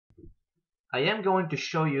I am going to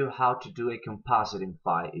show you how to do a composite in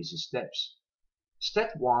 5 easy steps.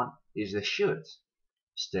 Step 1 is the shoot.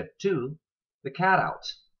 Step 2, the cutout.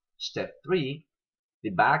 Step 3, the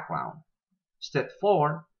background. Step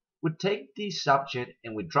 4, we take the subject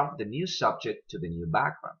and we drop the new subject to the new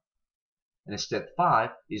background. And step 5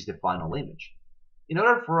 is the final image. In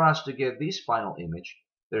order for us to get this final image,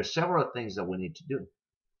 there are several things that we need to do.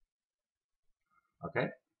 Okay?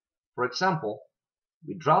 For example,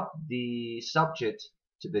 we drop the subject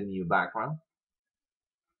to the new background.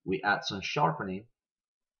 We add some sharpening.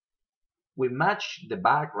 We match the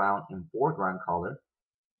background in foreground color.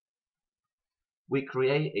 We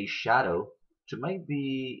create a shadow to make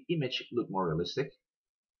the image look more realistic.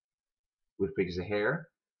 We fix the hair.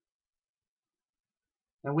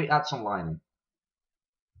 And we add some lining.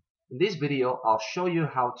 In this video, I'll show you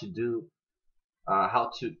how to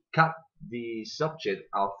cut the subject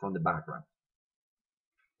out from the background.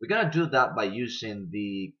 We're going to do that by using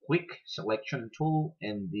the quick selection tool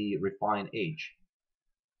and the refine edge.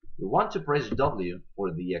 We want to press W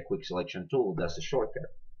for the quick selection tool, that's the shortcut.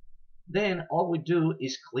 Then all we do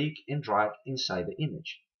is click and drag inside the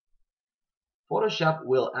image. Photoshop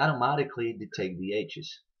will automatically detect the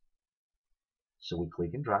edges. So we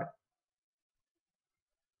click and drag.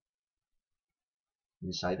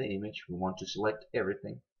 Inside the image, we want to select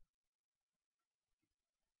everything.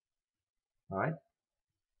 Alright.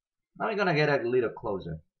 Now we're going to get a little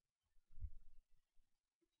closer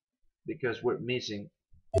because we're missing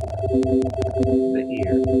the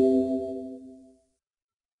ear.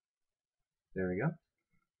 There we go.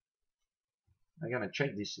 I'm going to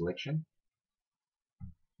check this selection.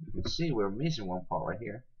 You can see we're missing one part right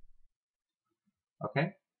here.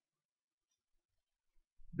 Okay.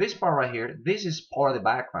 This part right here, this is part of the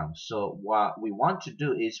background. So what we want to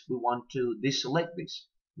do is we want to deselect this.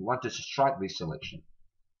 We want to extract this selection.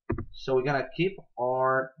 So we're going to keep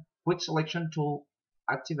our quick selection tool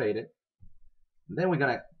activated. And then we're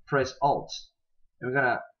going to press Alt. And we're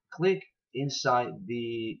going to click inside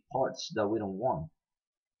the parts that we don't want.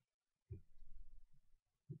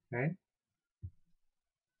 Okay.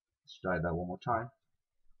 Let's try that one more time.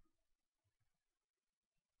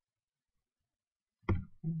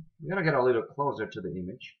 We're going to get a little closer to the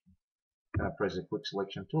image. I'm going to press the quick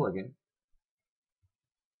selection tool again.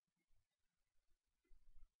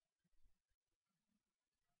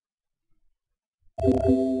 I'm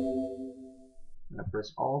going to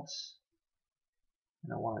press Alt,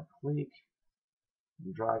 and I want to click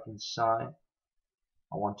and drag inside.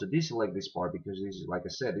 I want to deselect this part because this is, like I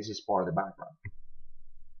said, this is part of the background.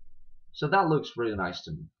 So that looks really nice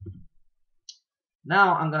to me.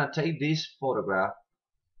 Now I'm going to take this photograph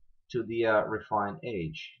to the refine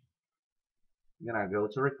edge. I'm going to go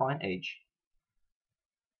to refine edge.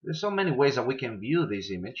 There's so many ways that we can view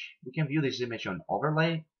this image. We can view this image on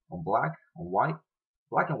overlay, on black, on white,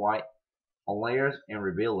 black and white, on layers, and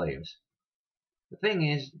reveal layers. The thing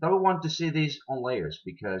is that we want to see this on layers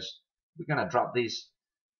because we're gonna drop this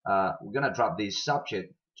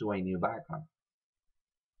subject to a new background.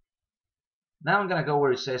 Now I'm gonna go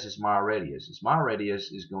where it says Smart Radius. Smart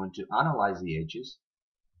Radius is going to analyze the edges,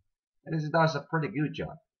 and it does a pretty good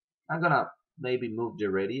job. I'm gonna maybe move the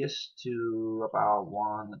radius to about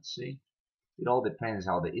 1. Let's see. It all depends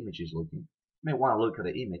how the image is looking. You may want to look at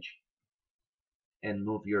the image and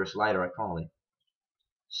move your slider accordingly.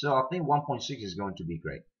 So I think 1.6 is going to be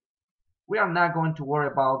great. We are not going to worry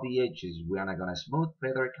about the edges. We are not going to smooth,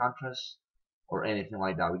 feather, contrast, or anything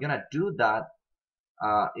like that. We're going to do that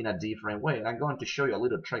in a different way. And I'm going to show you a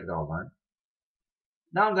little trick that I learned.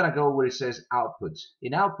 Now I'm going to go where it says Output.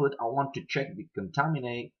 In Output, I want to check the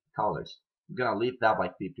Contaminate Colors. I'm going to leave that by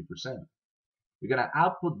 50%. We're going to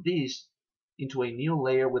output this into a new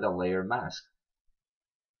layer with a layer mask.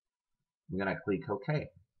 We're going to click OK.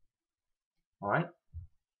 Alright.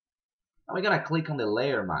 Now we're going to click on the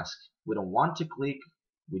layer mask. We don't want to click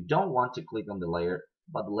on the layer,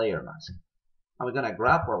 but the layer mask. Now we're going to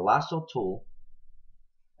grab our lasso tool,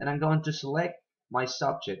 and I'm going to select my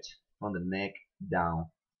subject from the neck down,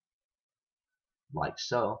 like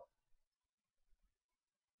so.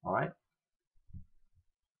 Alright.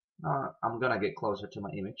 Now I'm going to get closer to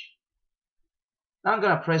my image. Now I'm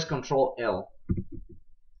going to press Ctrl L,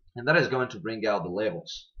 and that is going to bring out the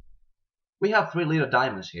labels. We have 3 little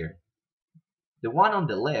diamonds here. The one on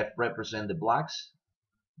the left represents the blacks,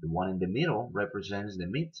 the one in the middle represents the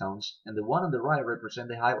midtones, and the one on the right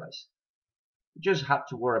represents the highlights. We just have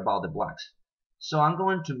to worry about the blacks. So I'm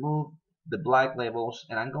going to move the black labels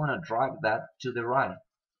and I'm going to drag that to the right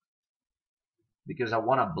because I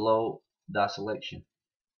want to blow that selection.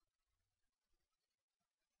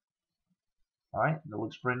 Alright, that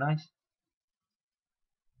looks pretty nice.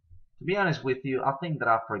 To be honest with you, I think that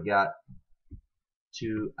I forgot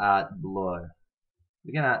to add blur.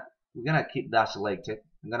 We're gonna keep that selected.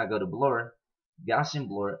 I'm gonna go to blur, Gaussian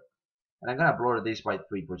blur, and I'm gonna blur this by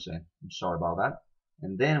 3%. I'm sorry about that.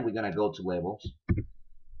 And then we're gonna go to labels. It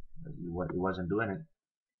wasn't doing it.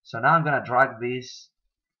 So now I'm gonna drag this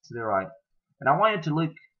to the right, and I want you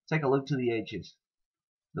to take a look to the edges.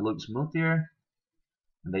 They look smoother,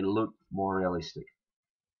 and they look more realistic.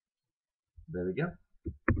 There we go.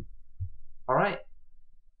 All right,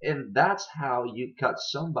 and that's how you cut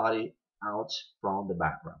somebody out from the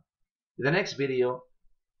background. In the next video,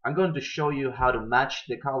 I'm going to show you how to match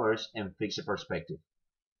the colors and fix the perspective.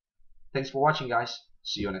 Thanks for watching, guys.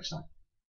 See you next time.